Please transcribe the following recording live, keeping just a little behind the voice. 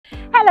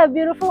there,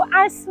 beautiful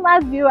and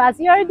smart viewers.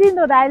 You already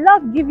know that I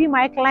love giving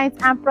my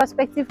clients and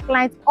prospective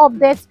clients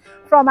updates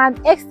from an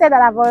estate that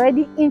I've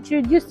already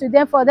introduced to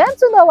them for them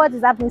to know what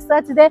is happening.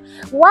 So today,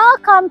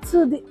 welcome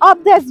to the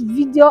updates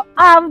video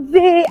of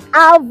the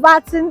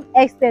ALVERTON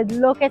estate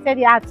located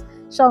here at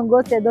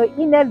Sangotedo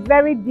in a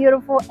very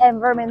beautiful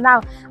environment.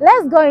 Now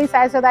let's go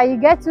inside so that you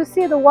get to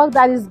see the work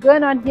that is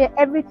going on here,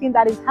 everything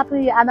that is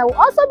happening here, and I will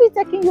also be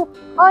taking you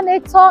on a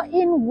tour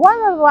in one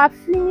of our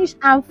finished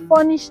and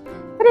furnished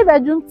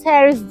 3-bedroom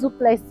terrace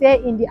duplex here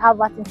in the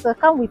ALVERTON. So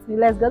come with me,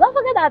 let's go. Don't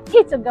forget that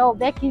it's a girl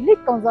Becky,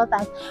 lead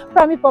consultant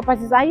from Me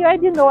Properties, and you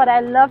already know what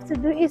I love to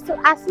do is to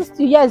assist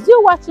you. Yes,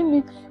 you're watching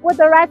me with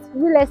the right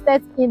real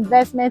estate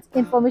investment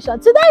information.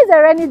 Today is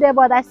a rainy day,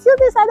 but I still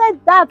decided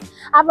that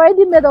I've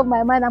already made up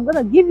my mind. I'm going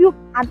to give you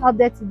an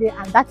update today,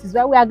 and that is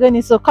where we are going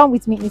in. So come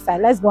with me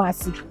inside, let's go and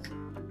see.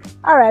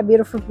 All right,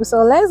 beautiful people,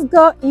 so let's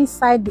go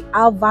inside the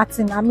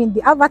ALVERTON. I mean,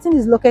 the ALVERTON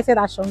is located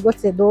at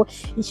Sangotedo.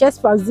 It shares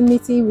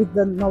proximity with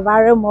the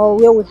Novare Mall,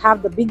 where we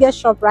have the biggest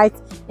shop right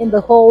in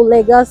the whole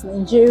Lagos,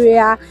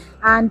 Nigeria.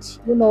 And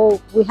you know,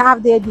 we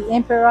have there the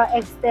Emperor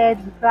Estate,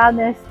 the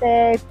Crown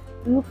Estate,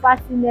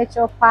 Lufati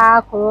Nature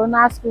Park,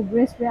 Corona School,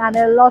 Green Spring, and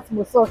a lot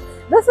more. So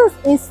this is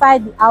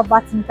inside the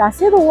ALVERTON. You can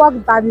see the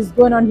work that is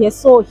going on here.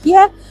 So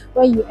here,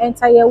 when you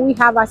enter here, we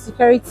have a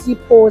security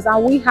post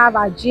and we have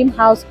a gym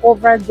house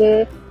over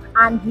there.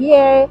 And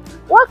here,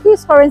 what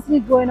is currently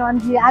going on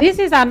here? This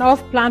is an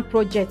off-plan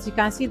project. You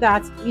can see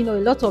that, you know,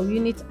 a lot of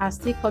units are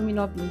still coming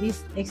up in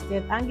this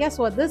estate. And guess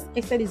what? This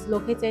estate is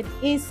located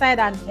inside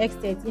an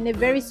estate in a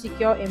very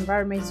secure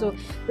environment. So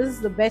this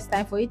is the best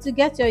time for you to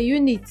get your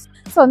units.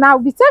 So now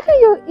we'll be taking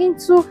you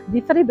into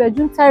the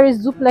 3-bedroom terrace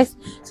duplex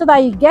so that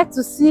you get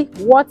to see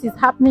what is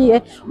happening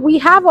here. We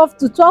have up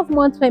to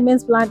 12-month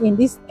payments plan in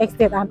this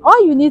estate, and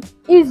all you need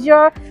is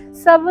your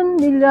 7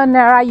 million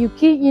naira. You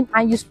key in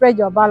and you spread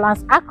your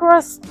balance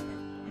across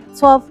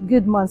 12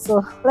 good months.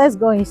 So let's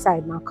go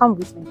inside now. Come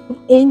with me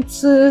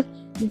into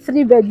the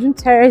 3-bedroom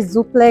terrace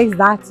duplex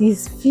that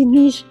is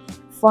finished,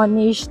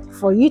 furnished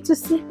for you to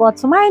see.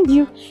 But mind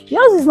you,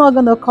 yours is not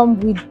gonna come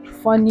with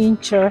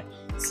furniture.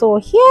 So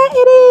here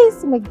it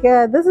is. Oh my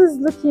god, this is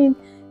looking,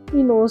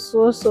 you know,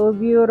 so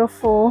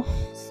beautiful.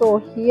 So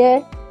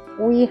here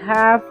we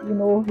have, you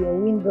know, your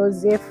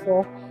windows there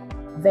for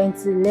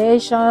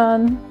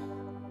ventilation.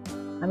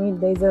 I mean,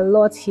 there's a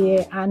lot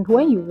here, and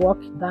when you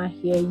walk down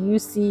here, you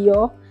see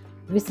your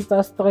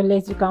visitor's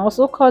toilet. You can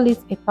also call it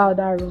a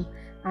powder room.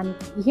 And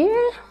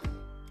here,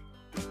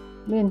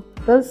 I mean,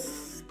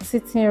 this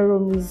sitting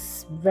room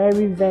is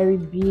very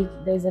big.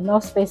 There's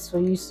enough space for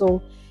you.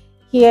 So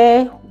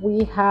here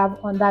we have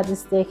under the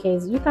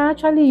staircase, you can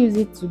actually use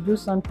it to do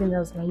something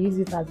else. You can use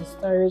it as a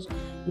storage,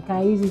 you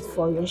can use it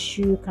for your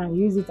shoe, you can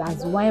use it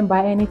as wine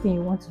bar, anything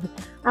you want to do.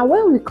 And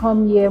when we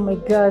come here, my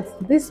god,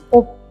 this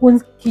open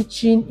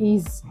kitchen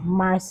is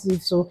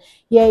massive. So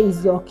here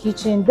is your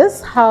kitchen.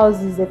 This house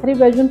is a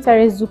 3-bedroom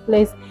terrace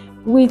duplex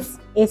with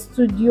a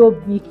studio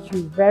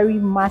BQ, very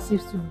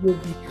massive studio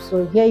BQ.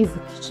 So here is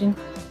the kitchen.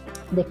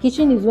 The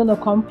kitchen is going to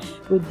come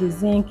with the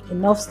zinc,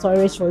 enough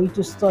storage for you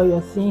to store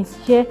your things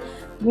here.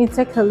 Let me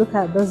take a look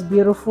at this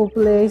beautiful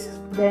place.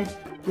 Then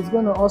it's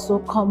going to also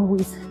come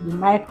with the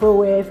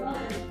microwave,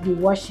 the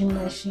washing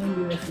machine,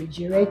 the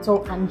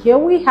refrigerator, and here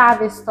we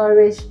have a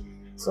storage.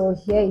 So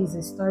here is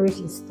a storage,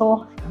 a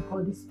store. I can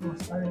call this store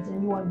storage,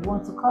 anyone you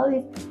want to call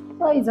it.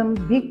 So it's a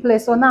big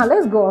place. So now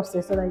let's go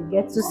upstairs so that you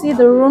get to see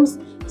the rooms.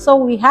 So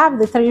we have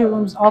the 3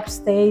 rooms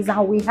upstairs,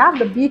 and we have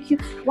the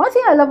BQ. One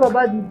thing I love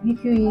about the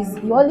BQ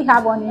is you only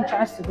have one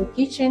entrance to the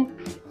kitchen.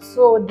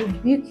 So the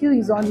BQ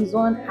is on its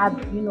own at,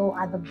 you know,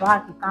 at the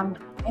back. You can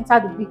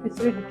enter the BQ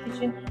through the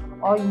kitchen,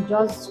 or you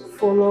just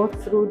follow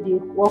through the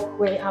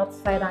walkway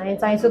outside and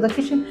enter into the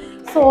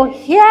kitchen. So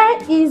here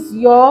is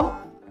your,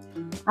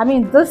 I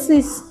mean, this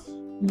is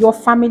your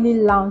family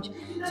lounge.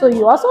 So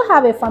you also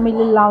have a family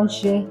lounge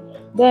here.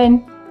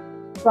 Then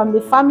from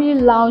the family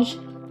lounge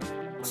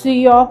to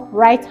your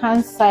right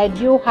hand side,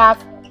 you have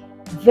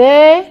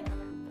the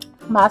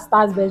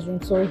master's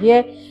bedroom. So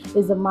here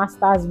is the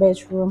master's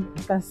bedroom.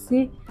 You can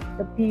see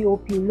the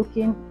POP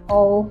looking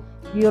all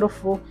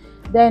beautiful.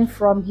 Then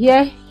from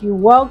here you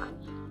walk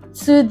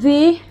to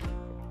the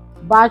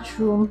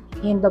bathroom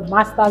in the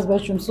master's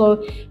bedroom.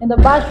 So in the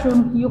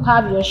bathroom you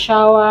have your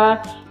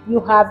shower, you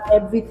have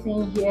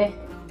everything here.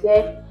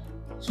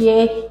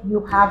 Here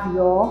you have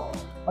your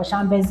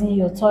washing basin,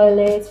 your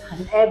toilet,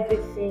 and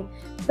everything.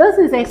 This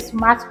is a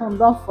smart home.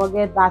 Don't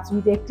forget that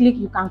with a click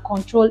you can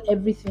control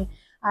everything.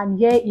 And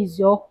here is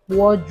your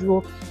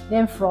wardrobe.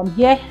 Then from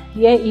here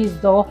is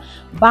the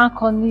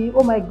balcony.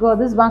 Oh my god,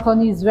 this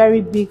balcony is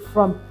very big.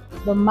 From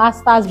the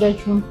master's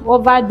bedroom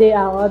over there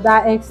are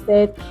other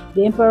estate,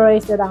 the Emperor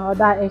Estate and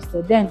other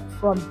estate. Then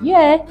from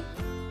here,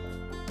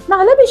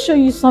 now let me show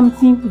you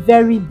something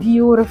very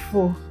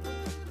beautiful.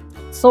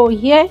 So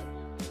here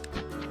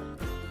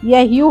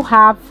you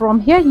have, from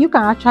here you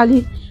can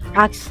actually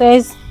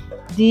access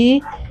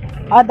the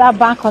other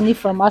balcony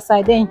from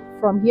outside. Then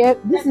from here,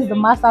 this is the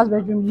master's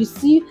bedroom.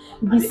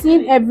 You'll be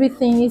seeing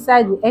everything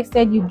inside the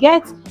estate. You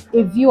get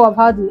a view of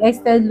how the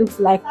estate looks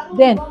like.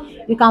 Then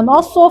you can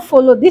also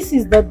follow. This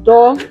is the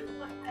door.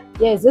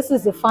 Yes, this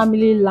is the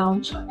family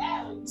lounge.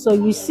 So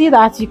you see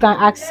that you can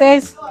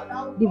access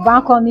the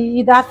balcony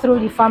either through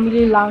the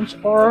family lounge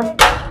or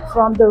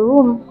from the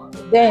room.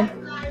 Then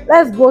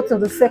let's go to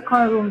the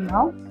second room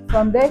now.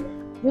 From there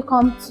you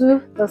come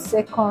to the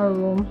second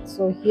room.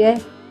 So here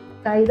you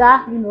can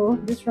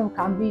either, this room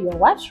can be your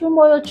wife's room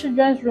or your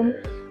children's room,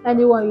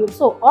 anyone.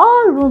 So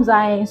all rooms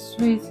are en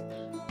suite.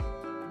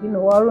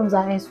 All rooms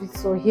are en suite.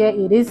 So here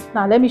it is.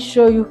 Now let me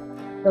show you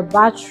the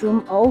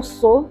bathroom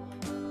also.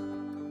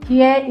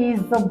 Here is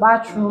the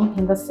bathroom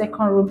in the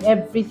second room.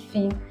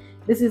 Everything.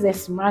 This is a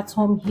smart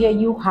home. Here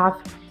you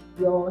have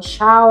your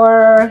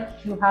shower,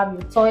 you have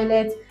your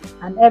toilet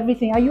and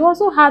everything, and you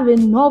also have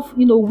enough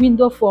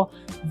window for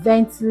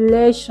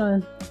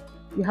ventilation.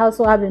 You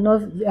also have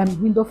enough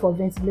window for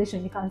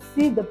ventilation. You can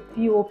see the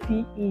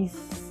POP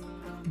is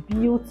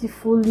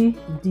beautifully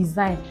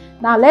designed.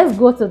 Now let's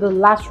go to the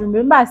last room.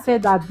 Remember I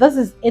said that this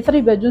is a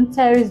 3-bedroom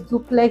terrace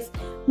duplex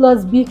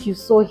plus BQ.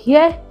 So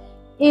here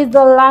is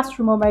the last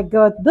room. Oh my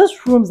god,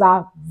 these rooms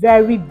are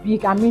very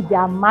big. I mean, they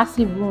are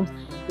massive rooms.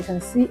 You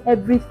can see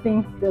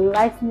everything, the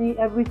lighting,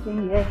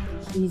 everything here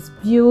is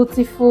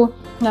beautiful.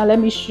 Now let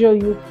me show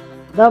you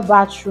the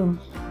bathroom.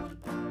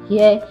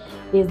 Here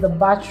is the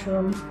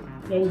bathroom.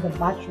 Here is the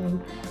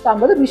bathroom. So I'm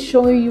going to be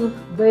showing you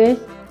the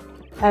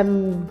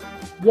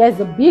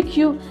the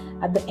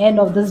BQ at the end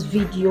of this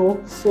video.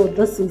 So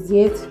this is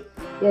it.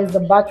 Here's the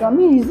bathroom. I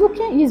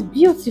mean, it's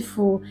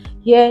beautiful.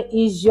 Here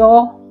is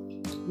your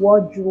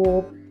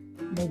wardrobe.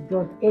 My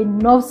god,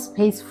 enough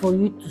space for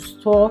you to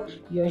store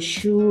your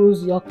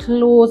shoes, your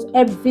clothes,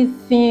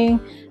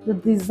 everything. The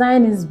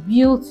design is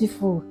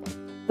beautiful.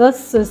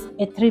 This is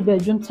a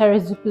 3-bedroom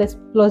terrace duplex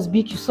plus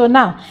BQ. So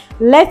now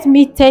let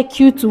me take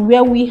you to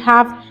where we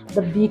have the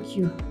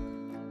BQ.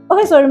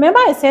 Okay, so remember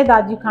I said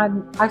that you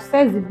can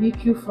access the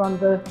BQ from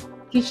the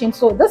kitchen.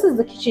 So this is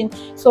the kitchen.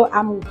 So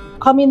I'm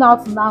coming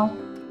out now.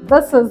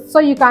 This is so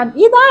you can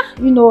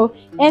either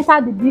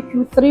enter the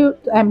BQ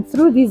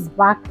through this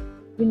back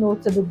to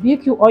the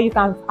BQ, or you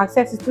can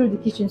access it through the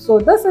kitchen. So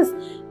this is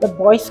the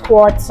boys'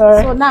 quarter.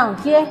 So now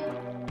here,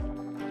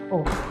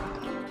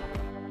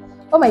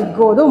 oh my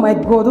god, oh my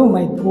god, oh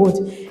my god,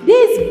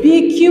 this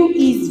BQ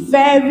is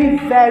very,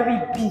 very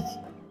big.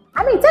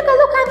 I mean, take a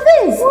look at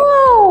this.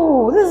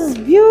 Whoa, this is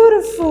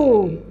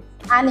beautiful.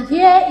 And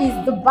here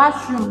is the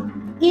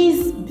bathroom.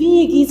 It's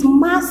big, it's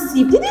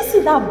massive. Did you see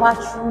that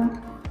bathroom?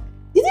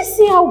 Did you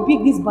see how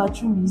big this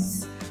bathroom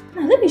is?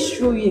 Now let me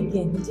show you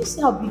again. Did you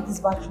see how big this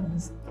bathroom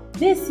is?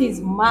 This is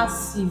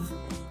massive.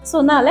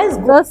 So now let's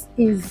go. This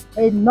is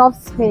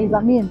enough space.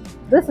 I mean,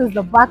 this is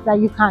the back that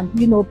you can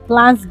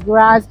plant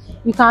grass.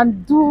 You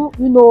can do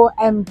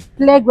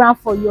playground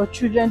for your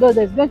children. Though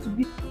there's going to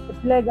be a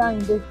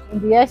playground in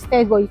the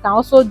estate, but you can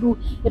also do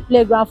a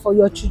playground for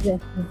your children.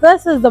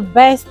 This is the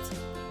best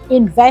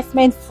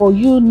investment for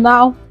you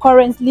now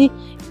currently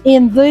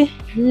in the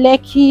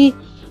Lekki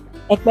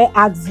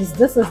axis.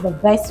 This is the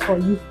best for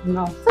you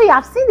now. So you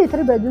have seen the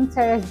 3-bedroom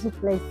terrace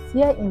duplex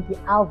here in the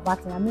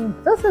ALVERTON. I mean,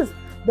 this is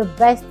the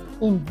best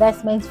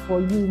investment for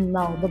you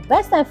now. The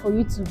best time for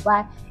you to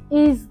buy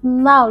is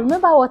now.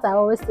 Remember what I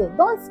always say,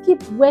 don't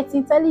keep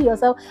waiting, telling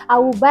yourself I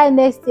will buy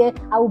next year,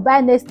 I will buy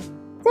next.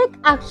 Take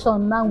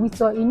action now. With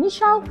your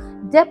initial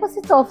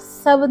deposit of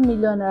 7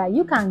 million naira,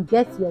 you can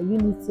get your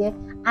unit here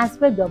and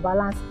spread your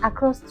balance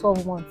across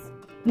 12 months.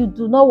 You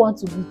do not want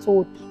to be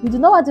told. You do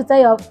not want to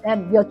tell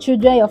your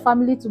children, your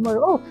family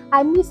tomorrow, oh,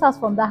 I miss out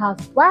from that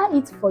house. Buy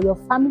it for your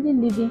family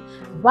living.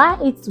 Buy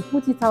it to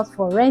put it out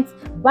for rent.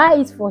 Buy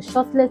it for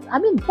shortlets. I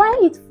mean, buy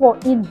it for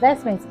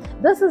investments.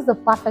 This is the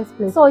perfect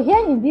place. So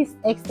here in this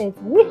estate,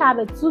 we have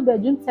a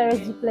 2-bedroom terrace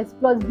duplex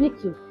plus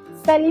BQ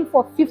selling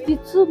for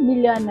 52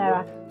 million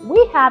naira.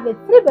 We have a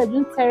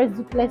 3-bedroom terrace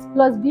duplex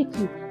plus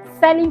BQ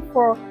selling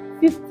for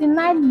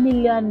 59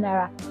 million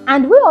naira.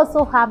 And we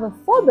also have a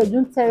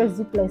 4-bedroom terrace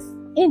duplex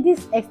in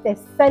this estate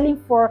selling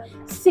for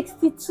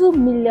 62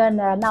 million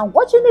naira. Now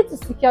what you need to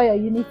secure your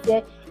unit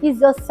here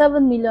is your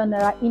 7 million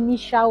naira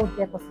initial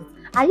deposit,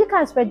 and you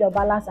can spread your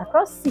balance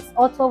across 6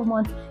 or 12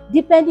 months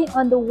depending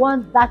on the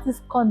one that is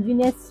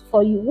convenient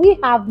for you. We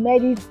have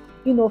made it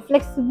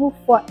flexible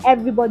for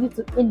everybody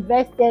to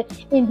invest there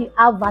in the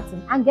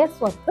ALVERTON. And guess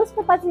what, this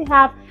property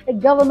have a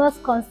governor's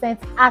consent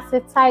as a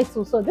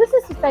title. So this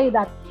is to tell you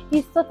that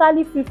it's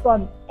totally free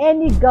from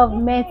any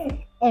government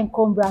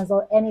encumbrance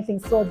or anything.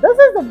 So this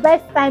is the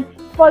best time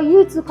for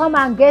you to come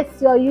and get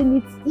your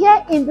units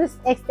here in this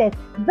estate.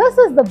 This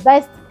is the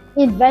best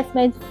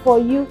investment for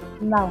you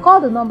now.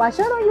 Call the number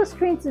shown on your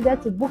screen today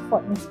to book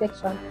for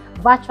inspection.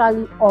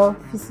 virtually or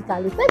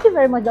physically. Thank you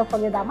very much. Don't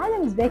forget that my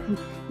name is Becky,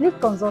 lead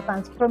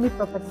consultant, Promi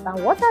Properties,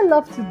 and what I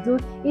love to do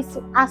is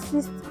to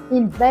assist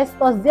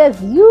investors.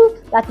 There's you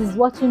that is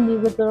watching me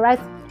with the right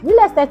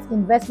real estate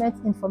investment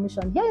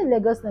information here in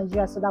Lagos,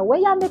 Nigeria, so that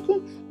when you're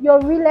making your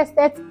real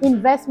estate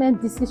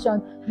investment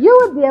decision, you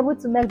will be able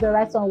to make the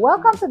right one.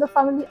 Welcome to the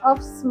family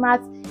of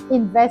smart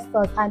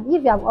investors, and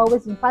if you have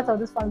always been part of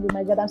this family,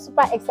 my God, I'm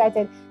super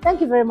excited.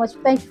 Thank you very much.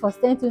 Thank you for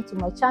staying tuned to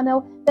my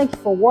channel. Thank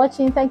you for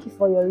watching. Thank you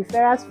for your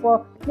referrals,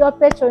 for your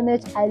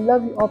patronage. I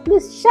love you all.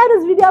 Please share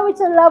this video with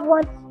your loved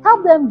one.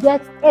 Help them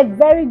get a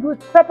very good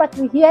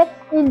property here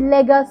in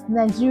Lagos,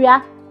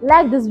 Nigeria.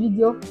 Like this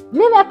video,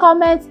 leave a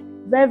comment.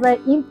 Very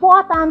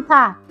important.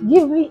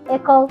 Give me a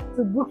call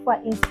to book for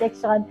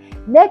inspection.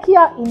 Make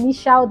your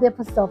initial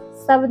deposit of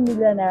 7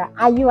 million naira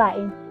and you are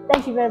in.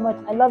 Thank you very much.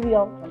 I love you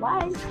all.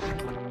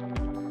 Bye.